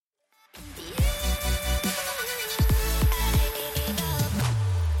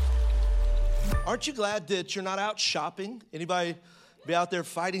Aren't you glad that you're not out shopping? Anybody be out there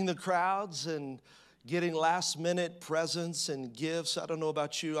fighting the crowds and getting last-minute presents and gifts? I don't know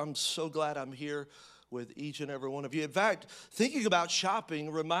about you. I'm so glad I'm here with each and every one of you. In fact, thinking about shopping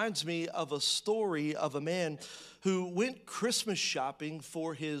reminds me of a story of a man who went Christmas shopping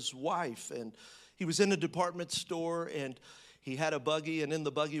for his wife. And he was in a department store, and he had a buggy, and in the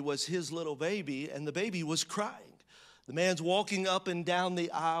buggy was his little baby, and the baby was crying. The man's walking up and down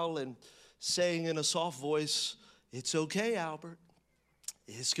the aisle and saying in a soft voice, "It's okay, Albert.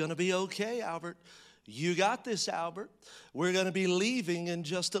 It's going to be okay, Albert. You got this, Albert. We're going to be leaving in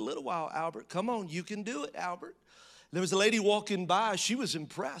just a little while, Albert. Come on, you can do it, Albert." There was a lady walking by. She was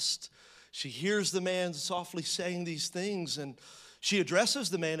impressed. She hears the man softly saying these things, and she addresses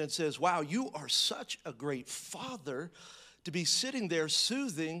the man and says, "Wow, you are such a great father to be sitting there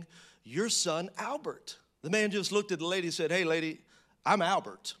soothing your son, Albert." The man just looked at the lady and said, "Hey, lady, I'm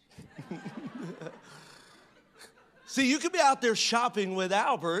Albert." See, you could be out there shopping with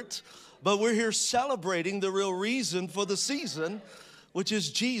Albert, but we're here celebrating the real reason for the season, which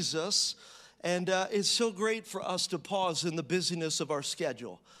is Jesus. And it's so great for us to pause in the busyness of our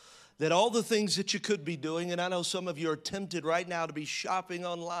schedule, that all the things that you could be doing, and I know some of you are tempted right now to be shopping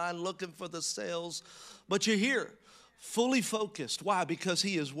online, looking for the sales, but you're here, fully focused. Why? Because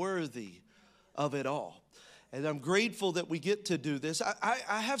he is worthy of it all. And I'm grateful that we get to do this.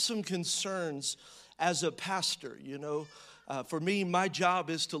 I have some concerns as a pastor, you know. For me, my job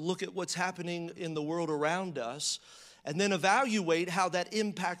is to look at what's happening in the world around us and then evaluate how that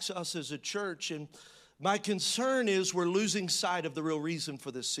impacts us as a church. And my concern is we're losing sight of the real reason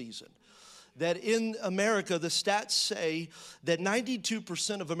for this season. That in America, the stats say that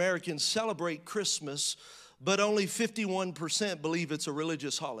 92% of Americans celebrate Christmas, but only 51% believe it's a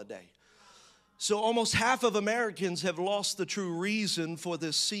religious holiday. So almost half of Americans have lost the true reason for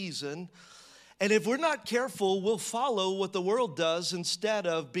this season. And if we're not careful, we'll follow what the world does instead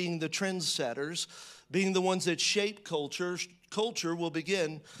of being the trendsetters, being the ones that shape culture. Culture will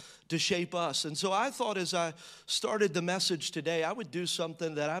begin to shape us. And so I thought as I started the message today, I would do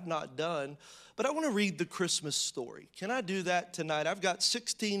something that I've not done, but I want to read the Christmas story. Can I do that tonight? I've got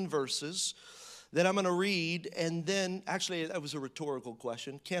 16 verses that I'm going to read, and then, actually, that was a rhetorical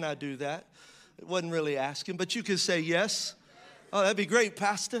question. Can I do that? It wasn't really asking, but you could say yes. Oh, that'd be great,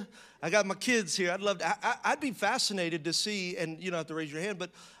 Pastor. I got my kids here. I'd be fascinated to see, and you don't have to raise your hand, but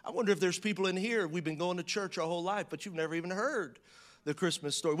I wonder if there's people in here, we've been going to church our whole life, but you've never even heard the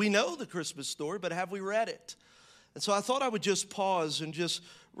Christmas story. We know the Christmas story, but have we read it? And so I thought I would just pause and just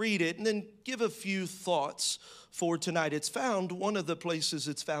read it and then give a few thoughts for tonight. It's found, one of the places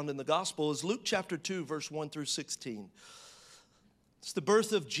it's found in the gospel is Luke chapter 2, verse 1 through 16. It's the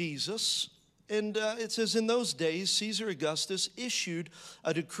birth of Jesus. And it says, in those days, Caesar Augustus issued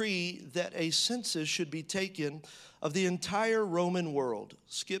a decree that a census should be taken of the entire Roman world.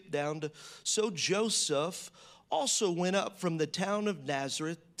 Skip down to, so Joseph also went up from the town of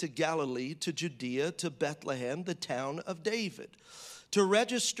Nazareth to Galilee, to Judea, to Bethlehem, the town of David, to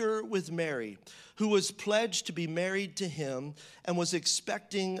register with Mary, who was pledged to be married to him and was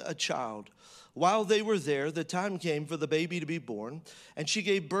expecting a child. While they were there, the time came for the baby to be born, and she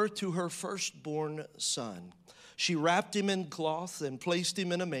gave birth to her firstborn son. She wrapped him in cloth and placed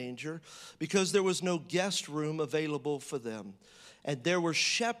him in a manger because there was no guest room available for them. And there were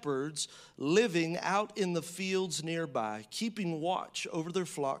shepherds living out in the fields nearby, keeping watch over their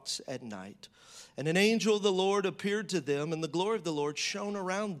flocks at night. And an angel of the Lord appeared to them, and the glory of the Lord shone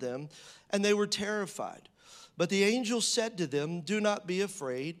around them, and they were terrified. But the angel said to them, "Do not be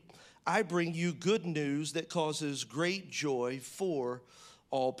afraid. I bring you good news that causes great joy for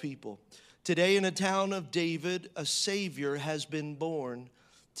all people. Today in the town of David, a Savior has been born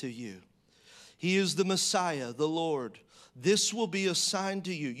to you. He is the Messiah, the Lord. This will be a sign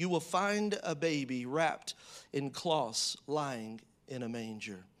to you. You will find a baby wrapped in cloths lying in a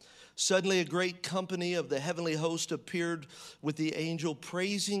manger." Suddenly a great company of the heavenly host appeared with the angel,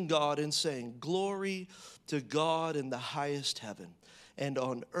 praising God and saying, "Glory to God in the highest heaven, and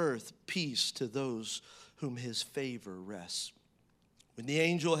on earth peace to those whom his favor rests." When the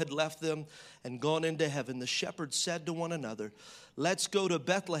angel had left them and gone into heaven, the shepherds said to one another, "Let's go to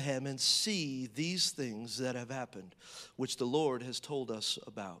Bethlehem and see these things that have happened, which the Lord has told us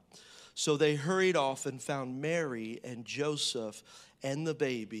about." So they hurried off and found Mary and Joseph and the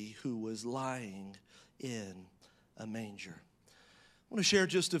baby who was lying in a manger. I want to share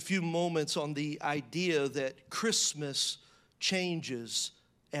just a few moments on the idea that Christmas changes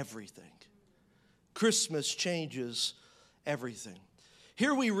everything. Christmas changes everything.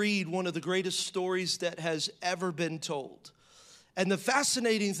 Here we read one of the greatest stories that has ever been told. And the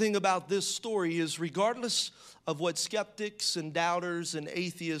fascinating thing about this story is, regardless of what skeptics and doubters and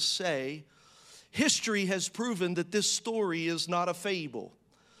atheists say, history has proven that this story is not a fable.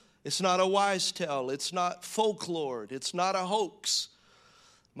 It's not a wise tale. It's not folklore. It's not a hoax.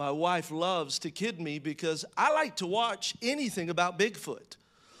 My wife loves to kid me because I like to watch anything about Bigfoot.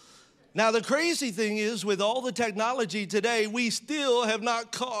 Now, the crazy thing is, with all the technology today, we still have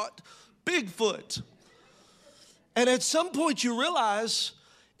not caught Bigfoot. And at some point you realize,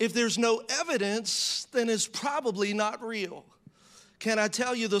 if there's no evidence, then it's probably not real. Can I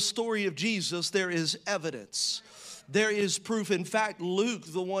tell you the story of Jesus? There is evidence. There is proof. In fact, Luke,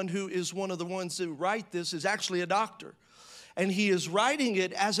 the one who is one of the ones who write this, is actually a doctor. And he is writing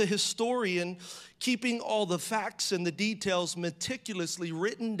it as a historian, keeping all the facts and the details meticulously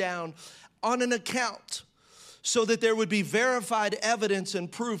written down on an account so that there would be verified evidence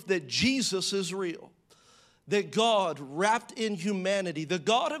and proof that Jesus is real. That God, wrapped in humanity, the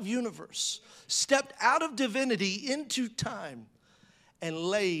God of universe, stepped out of divinity into time and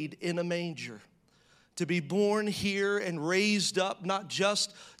laid in a manger to be born here and raised up, not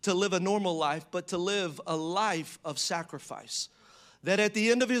just to live a normal life, but to live a life of sacrifice. That at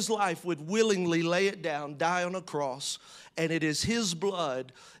the end of his life would willingly lay it down, die on a cross, and it is his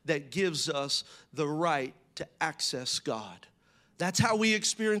blood that gives us the right to access God. That's how we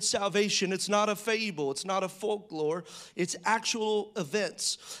experience salvation. It's not a fable. It's not a folklore. It's actual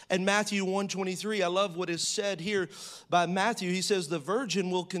events. And Matthew 1:23, I love what is said here by Matthew. He says, the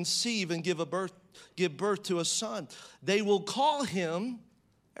virgin will conceive and give birth to a son. They will call him,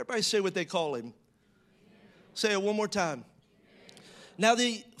 everybody say what they call him. Say it one more time. Now,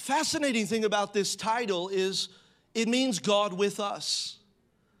 the fascinating thing about this title is it means God with us.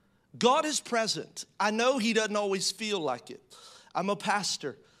 God is present. I know he doesn't always feel like it. I'm a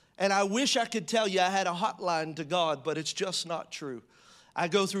pastor, and I wish I could tell you I had a hotline to God, but it's just not true. I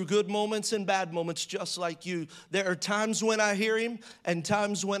go through good moments and bad moments just like you. There are times when I hear him and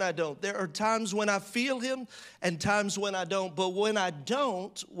times when I don't. There are times when I feel him and times when I don't. But when I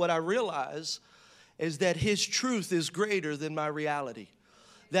don't, what I realize is that his truth is greater than my reality.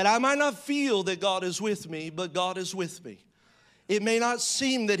 That I might not feel that God is with me, but God is with me. It may not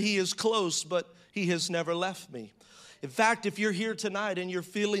seem that he is close, but he has never left me. In fact, if you're here tonight and you're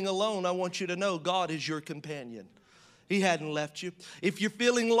feeling alone, I want you to know God is your companion. He hadn't left you. If you're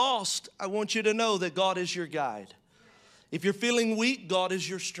feeling lost, I want you to know that God is your guide. If you're feeling weak, God is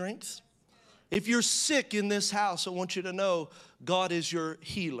your strength. If you're sick in this house, I want you to know God is your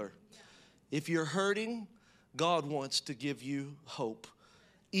healer. If you're hurting, God wants to give you hope.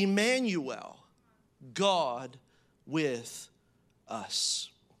 Emmanuel, God with us.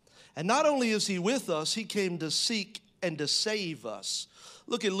 And not only is he with us, he came to seek and to save us.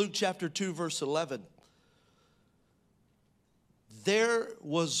 Look at Luke chapter 2, verse 11. There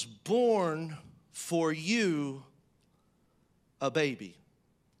was born for you a baby,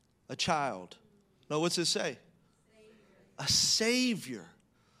 a child. No, what's it say? A Savior.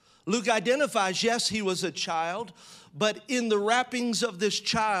 Luke identifies, yes, he was a child, but in the wrappings of this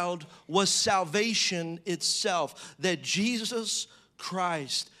child was salvation itself, that Jesus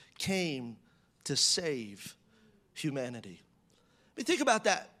Christ came to save humanity. I mean, think about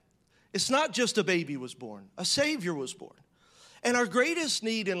that. It's not just a baby was born, a Savior was born. And our greatest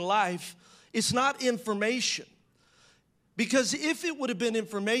need in life is not information. Because if it would have been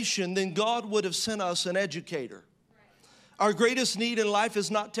information, then God would have sent us an educator. Our greatest need in life is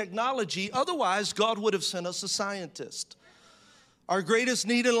not technology. Otherwise, God would have sent us a scientist. Our greatest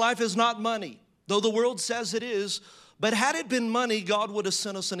need in life is not money, though the world says it is. But had it been money, God would have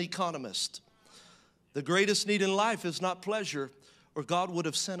sent us an economist. The greatest need in life is not pleasure, or God would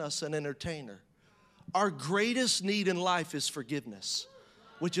have sent us an entertainer. Our greatest need in life is forgiveness,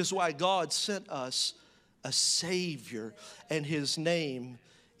 which is why God sent us a Savior, and his name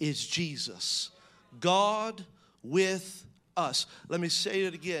is Jesus. God with us. Let me say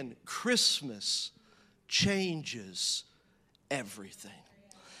it again. Christmas changes everything.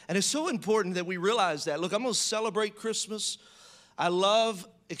 And it's so important that we realize that. Look, I'm going to celebrate Christmas. I love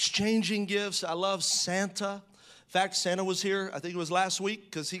exchanging gifts. I love Santa. In fact, Santa was here, I think it was last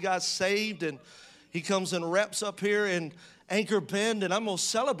week, because he got saved, and he comes and reps up here in Anchor Bend, and I'm going to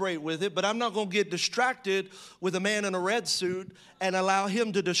celebrate with it, but I'm not going to get distracted with a man in a red suit and allow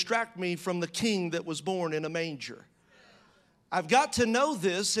him to distract me from the king that was born in a manger. I've got to know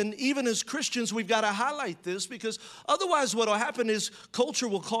this, and even as Christians, we've got to highlight this, because otherwise what will happen is culture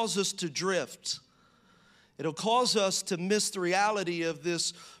will cause us to drift. It'll cause us to miss the reality of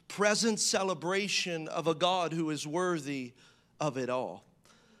this present celebration of a God who is worthy of it all.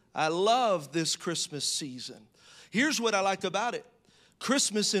 I love this Christmas season. Here's what I like about it.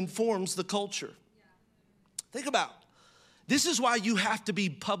 Christmas informs the culture. Think about it. This is why you have to be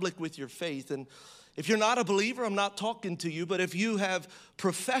public with your faith. And if you're not a believer, I'm not talking to you, but if you have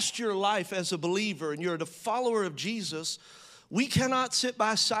professed your life as a believer and you're a follower of Jesus, we cannot sit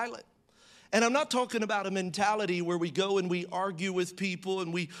by silent. And I'm not talking about a mentality where we go and we argue with people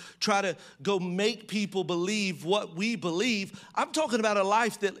and we try to go make people believe what we believe. I'm talking about a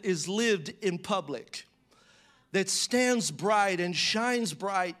life that is lived in public, that stands bright and shines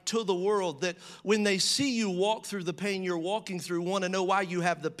bright to the world, that when they see you walk through the pain you're walking through, want to know why you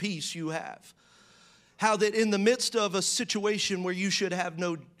have the peace you have. How that in the midst of a situation where you should have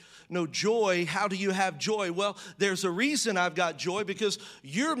no joy, how do you have joy? Well, there's a reason I've got joy, because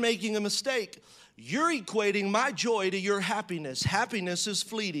you're making a mistake. You're equating my joy to your happiness. Happiness is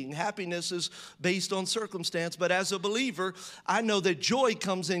fleeting. Happiness is based on circumstance. But as a believer, I know that joy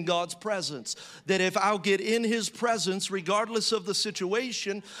comes in God's presence. That if I'll get in His presence, regardless of the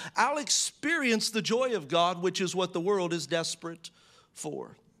situation, I'll experience the joy of God, which is what the world is desperate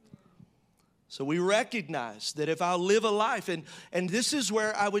for. So we recognize that if I'll live a life, and this is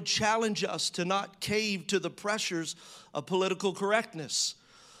where I would challenge us to not cave to the pressures of political correctness.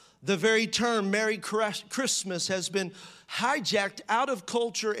 The very term Merry Christmas has been hijacked out of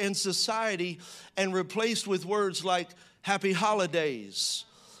culture and society and replaced with words like Happy Holidays,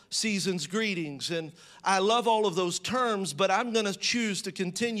 Season's Greetings. And I love all of those terms, but I'm going to choose to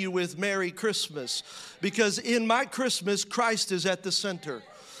continue with Merry Christmas, because in my Christmas, Christ is at the center.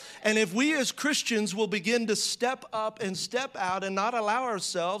 And if we as Christians will begin to step up and step out and not allow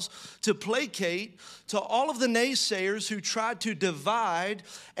ourselves to placate to all of the naysayers who try to divide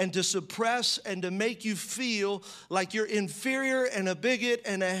and to suppress and to make you feel like you're inferior and a bigot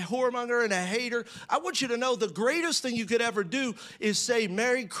and a whoremonger and a hater, I want you to know the greatest thing you could ever do is say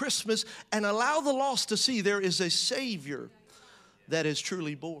Merry Christmas and allow the lost to see there is a Savior that is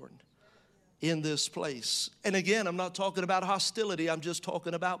truly born in this place. And again, I'm not talking about hostility. I'm just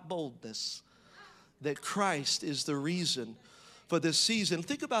talking about boldness. That Christ is the reason for this season.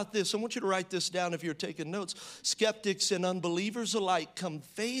 Think about this. I want you to write this down if you're taking notes. Skeptics and unbelievers alike come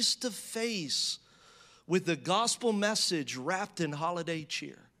face to face with the gospel message wrapped in holiday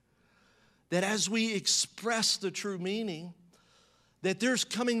cheer. That as we express the true meaning, that there's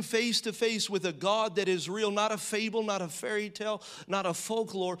coming face to face with a God that is real, not a fable, not a fairy tale, not a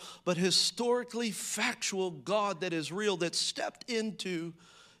folklore, but historically factual God that is real, that stepped into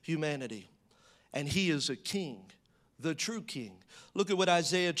humanity. And He is a king, the true king. Look at what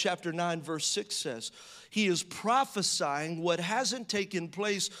Isaiah chapter 9 verse 6 says. He is prophesying what hasn't taken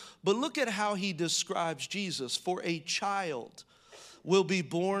place, but look at how he describes Jesus. For a child will be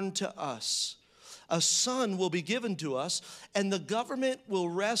born to us. A son will be given to us, and the government will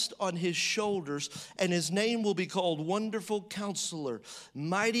rest on his shoulders, and his name will be called Wonderful Counselor,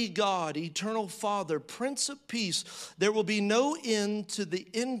 Mighty God, Eternal Father, Prince of Peace. There will be no end to the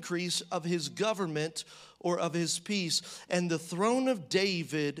increase of his government or of his peace, and the throne of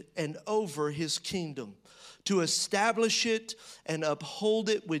David and over his kingdom, to establish it and uphold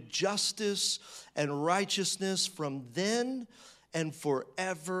it with justice and righteousness from then and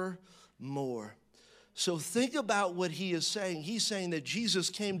forevermore. So think about what he is saying. He's saying that Jesus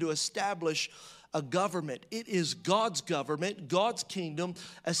came to establish a government. It is God's government, God's kingdom,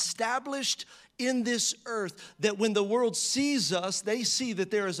 established in this earth, that when the world sees us, they see that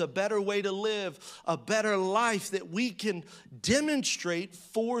there is a better way to live, a better life that we can demonstrate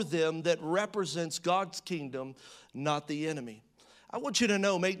for them that represents God's kingdom, not the enemy. I want you to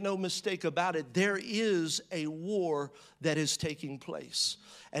know, make no mistake about it, there is a war that is taking place.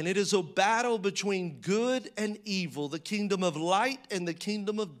 And it is a battle between good and evil, the kingdom of light and the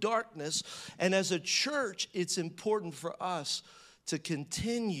kingdom of darkness. And as a church, it's important for us to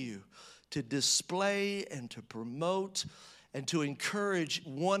continue to display and to promote and to encourage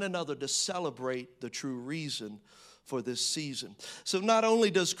one another to celebrate the true reason for this season. So not only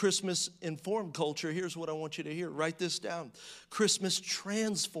does Christmas inform culture, here's what I want you to hear. Write this down. Christmas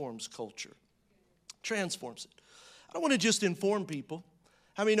transforms culture. Transforms it. I don't want to just inform people.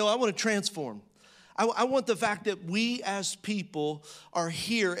 How many know I want to transform? I want the fact that we as people are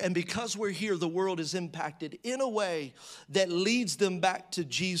here, and because we're here, the world is impacted in a way that leads them back to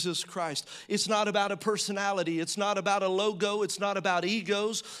Jesus Christ. It's not about a personality. It's not about a logo. It's not about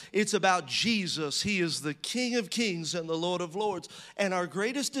egos. It's about Jesus. He is the King of Kings and the Lord of Lords. And our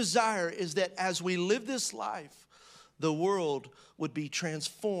greatest desire is that as we live this life, the world would be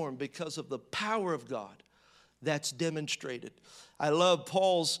transformed because of the power of God that's demonstrated. I love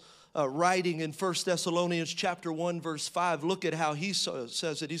Paul's writing in 1 Thessalonians chapter 1, verse 5. Look at how he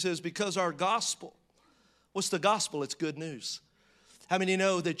says it. He says, because our gospel What's the gospel? It's good news. How many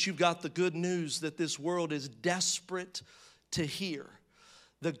know that you've got the good news that this world is desperate to hear?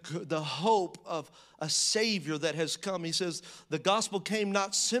 The hope of a Savior that has come. He says, the gospel came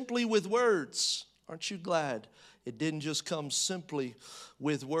not simply with words. Aren't you glad? It didn't just come simply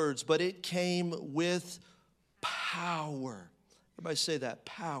with words, but it came with power. Everybody say that,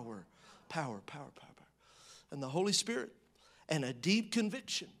 power, power, power, power. And the Holy Spirit, and a deep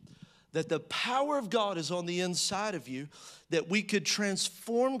conviction that the power of God is on the inside of you, that we could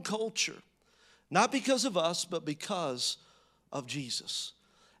transform culture, not because of us, but because of Jesus.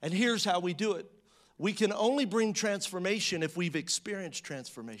 And here's how we do it. We can only bring transformation if we've experienced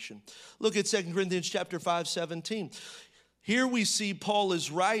transformation. Look at 2 Corinthians chapter 5:17. Here we see Paul is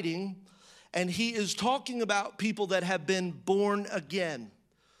writing, and he is talking about people that have been born again.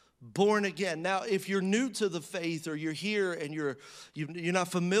 Born again. Now, if you're new to the faith, or you're here and you're not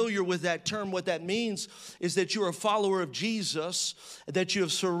familiar with that term, what that means is that you're a follower of Jesus, that you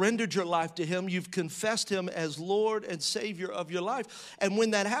have surrendered your life to him, you've confessed him as Lord and Savior of your life. And when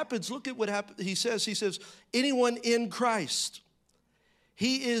that happens, look at what happens. He says, anyone in Christ,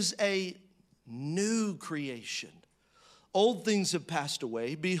 he is a new creation. Old things have passed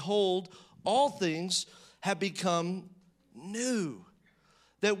away. Behold, all things have become new.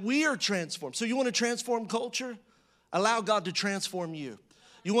 That we are transformed. So you want to transform culture? Allow God to transform you.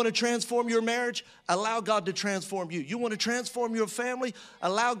 You want to transform your marriage? Allow God to transform you. You want to transform your family?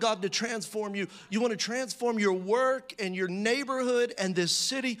 Allow God to transform you. You want to transform your work and your neighborhood and this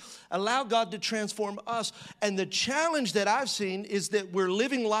city? Allow God to transform us. And the challenge that I've seen is that we're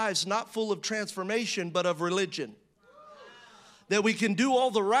living lives not full of transformation, but of religion. That we can do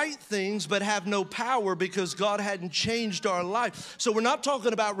all the right things but have no power because God hadn't changed our life. So we're not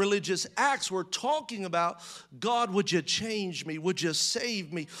talking about religious acts. We're talking about, God, would you change me? Would you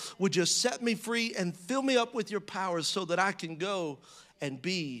save me? Would you set me free and fill me up with your powers so that I can go and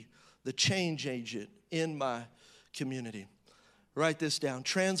be the change agent in my community? Write this down.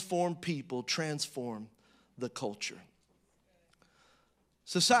 Transform people, transform the culture.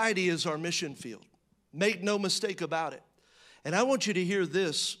 Society is our mission field. Make no mistake about it. And I want you to hear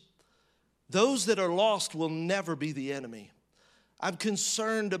this. Those that are lost will never be the enemy. I'm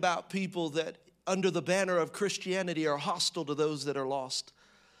concerned about people that under the banner of Christianity are hostile to those that are lost.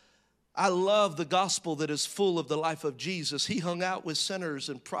 I love the gospel that is full of the life of Jesus. He hung out with sinners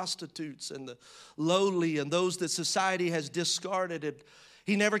and prostitutes and the lowly and those that society has discarded.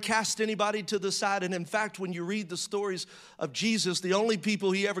 He never cast anybody to the side. And in fact, when you read the stories of Jesus, the only people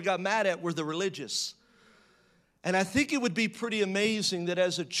he ever got mad at were the religious. And I think it would be pretty amazing that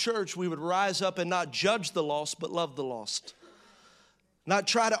as a church we would rise up and not judge the lost, but love the lost. Not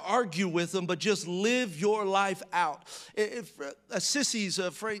try to argue with them, but just live your life out.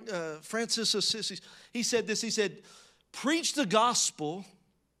 Francis Assisi, he said this, he said, preach the gospel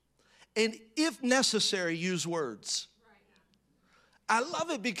and if necessary, use words. I love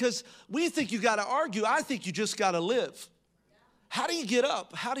it because we think you got to argue. I think you just got to live. How do you get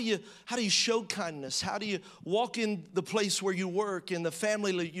up? How do you show kindness? How do you walk in the place where you work, in the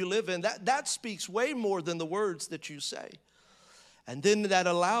family that you live in? That speaks way more than the words that you say. And then that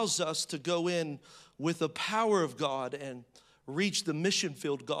allows us to go in with the power of God and reach the mission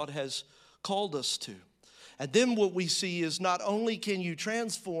field God has called us to. And then what we see is not only can you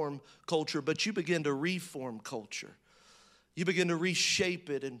transform culture, but you begin to reform culture. You begin to reshape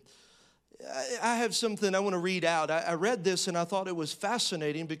it. And I have something I want to read out. I read this and I thought it was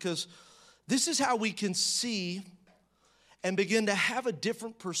fascinating because this is how we can see and begin to have a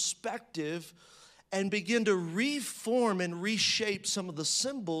different perspective and begin to reform and reshape some of the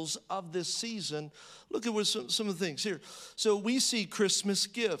symbols of this season. Look at some of the things here. So we see Christmas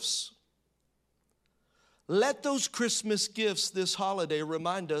gifts. Let those Christmas gifts this holiday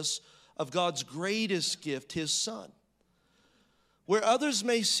remind us of God's greatest gift, his Son. Where others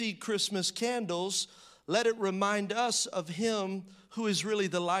may see Christmas candles, let it remind us of him who is really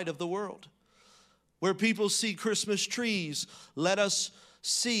the light of the world. Where people see Christmas trees, let us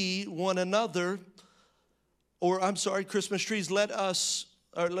see one another, Christmas trees,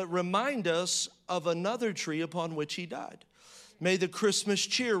 remind us of another tree upon which he died. May the Christmas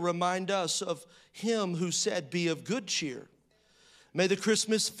cheer remind us of him who said, be of good cheer. May the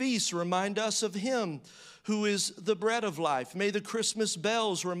Christmas feast remind us of him who is the bread of life. May the Christmas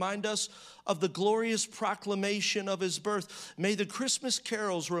bells remind us of the glorious proclamation of his birth. May the Christmas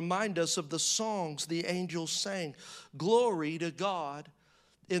carols remind us of the songs the angels sang. Glory to God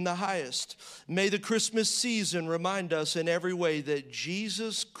in the highest. May the Christmas season remind us in every way that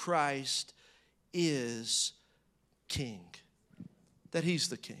Jesus Christ is King, that he's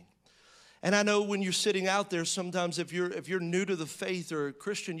the King. And I know when you're sitting out there, sometimes if you're new to the faith or a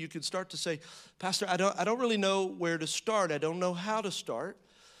Christian, you can start to say, Pastor, I don't really know where to start. I don't know how to start.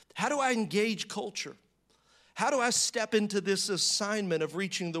 How do I engage culture? How do I step into this assignment of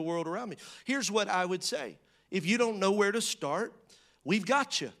reaching the world around me? Here's what I would say. If you don't know where to start, we've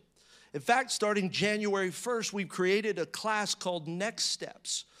got you. In fact, starting January 1st, we've created a class called Next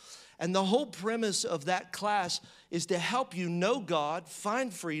Steps. And the whole premise of that class is to help you know God,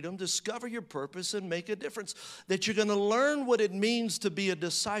 find freedom, discover your purpose, and make a difference. That you're going to learn what it means to be a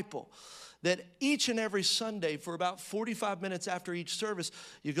disciple. That each and every Sunday, for about 45 minutes after each service,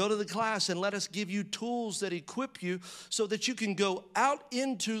 you go to the class and let us give you tools that equip you so that you can go out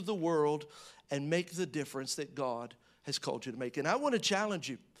into the world and make the difference that God has called you to make. And I want to challenge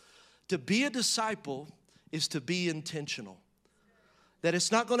you. To be a disciple is to be intentional. That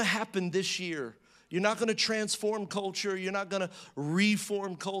it's not going to happen this year. You're not going to transform culture. You're not going to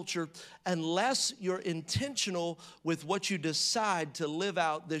reform culture unless you're intentional with what you decide to live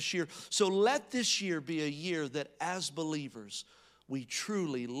out this year. So let this year be a year that as believers, we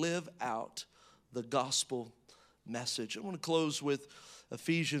truly live out the gospel message. I want to close with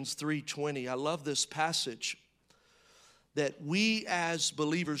Ephesians 3:20. I love this passage that we as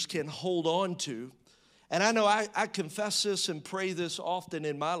believers can hold on to. And I know I confess this and pray this often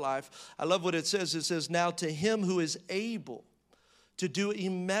in my life. I love what it says. It says, now to him who is able to do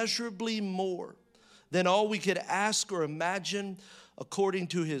immeasurably more than all we could ask or imagine according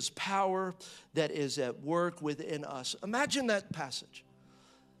to his power that is at work within us. Imagine that passage.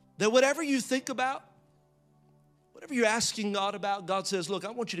 That whatever you think about, whatever you're asking God about, God says, look,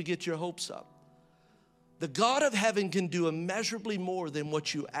 I want you to get your hopes up. The God of heaven can do immeasurably more than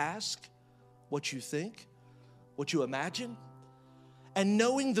what you ask, what you think, what you imagine. And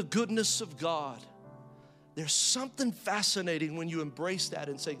knowing the goodness of God, there's something fascinating when you embrace that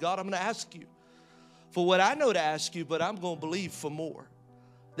and say, God, I'm going to ask you for what I know to ask you, but I'm going to believe for more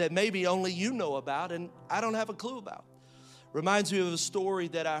that maybe only you know about and I don't have a clue about. Reminds me of a story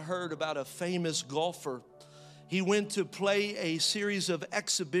that I heard about a famous golfer. He went to play a series of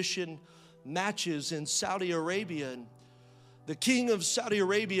exhibition matches in Saudi Arabia, and the king of Saudi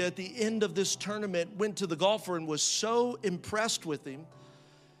Arabia at the end of this tournament went to the golfer and was so impressed with him.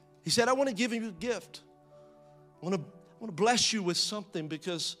 He said, I want to give you a gift. I want to bless you with something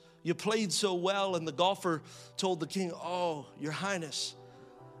because you played so well. And the golfer told the king, oh, your highness,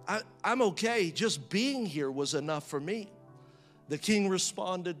 I'm okay. Just being here was enough for me. The king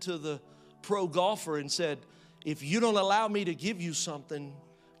responded to the pro golfer and said, if you don't allow me to give you something,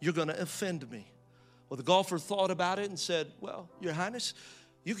 you're going to offend me. Well, the golfer thought about it and said, well, your highness,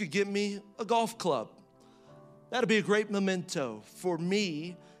 you could give me a golf club. That'd be a great memento for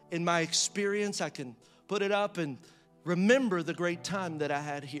me. In my experience, I can put it up and remember the great time that I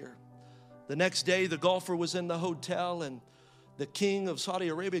had here. The next day, the golfer was in the hotel, and the king of Saudi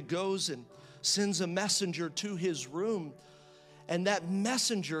Arabia goes and sends a messenger to his room, and that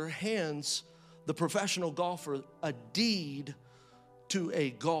messenger hands the professional golfer a deed to a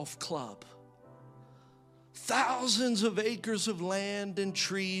golf club. Thousands of acres of land and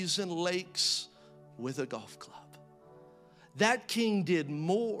trees and lakes with a golf club. That king did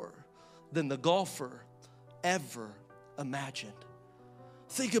more than the golfer ever imagined.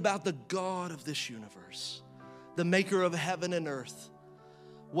 Think about the God of this universe, the maker of heaven and earth.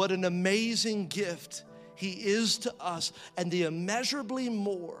 What an amazing gift he is to us, and the immeasurably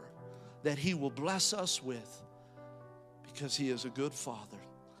more that he will bless us with because he is a good father.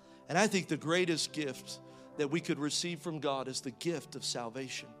 And I think the greatest gift that we could receive from God is the gift of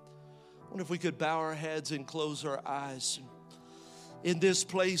salvation. I wonder if we could bow our heads and close our eyes. In this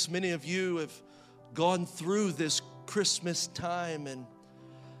place, many of you have gone through this Christmas time, and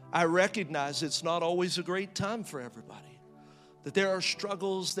I recognize it's not always a great time for everybody. That there are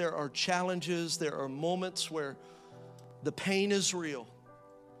struggles, there are challenges, there are moments where the pain is real.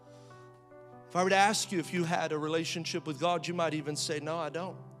 If I were to ask you if you had a relationship with God, you might even say, no, I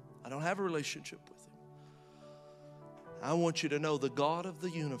don't. I don't have a relationship with him. I want you to know the God of the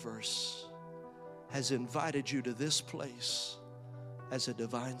universe has invited you to this place as a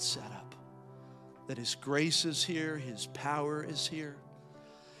divine setup. That his grace is here, his power is here.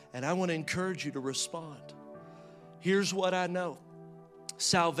 And I want to encourage you to respond. Here's what I know.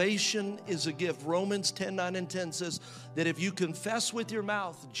 Salvation is a gift. Romans 10:9 and 10 says that if you confess with your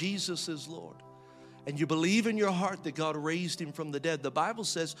mouth Jesus is Lord, and you believe in your heart that God raised him from the dead, the Bible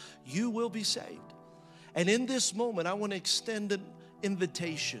says you will be saved. And in this moment, I want to extend an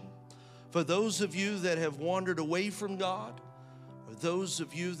invitation for those of you that have wandered away from God, or those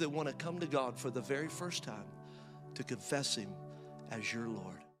of you that want to come to God for the very first time to confess him as your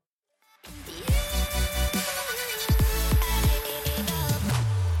Lord. DJ